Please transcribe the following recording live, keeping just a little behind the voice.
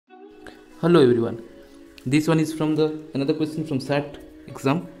Hello everyone. This one is from the another question from SAT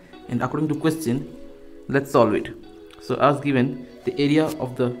exam, and according to question, let's solve it. So as given, the area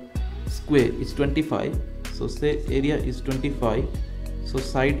of the square is 25. So say area is 25. So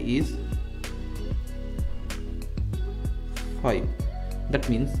side is 5. That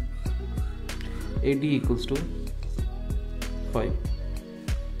means AD equals to 5.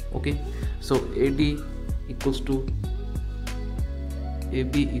 Okay. So AD equals to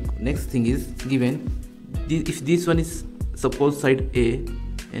AB. Next thing is given, if this one is suppose side A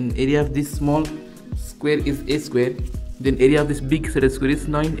and area of this small square is A square, then area of this big side square is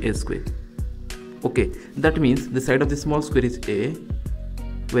 9A square. Okay, that means the side of this small square is A,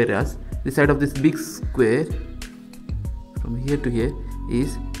 whereas the side of this big square from here to here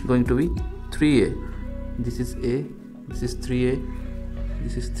is going to be 3A. This is A, this is 3A,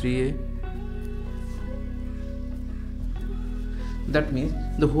 this is 3A. That means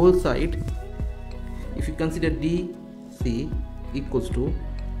the whole side, if you consider DC equals to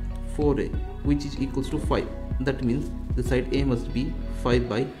 4A, which is equals to 5, that means the side A must be 5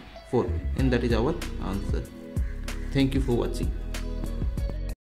 by 4, and that is our answer. Thank you for watching.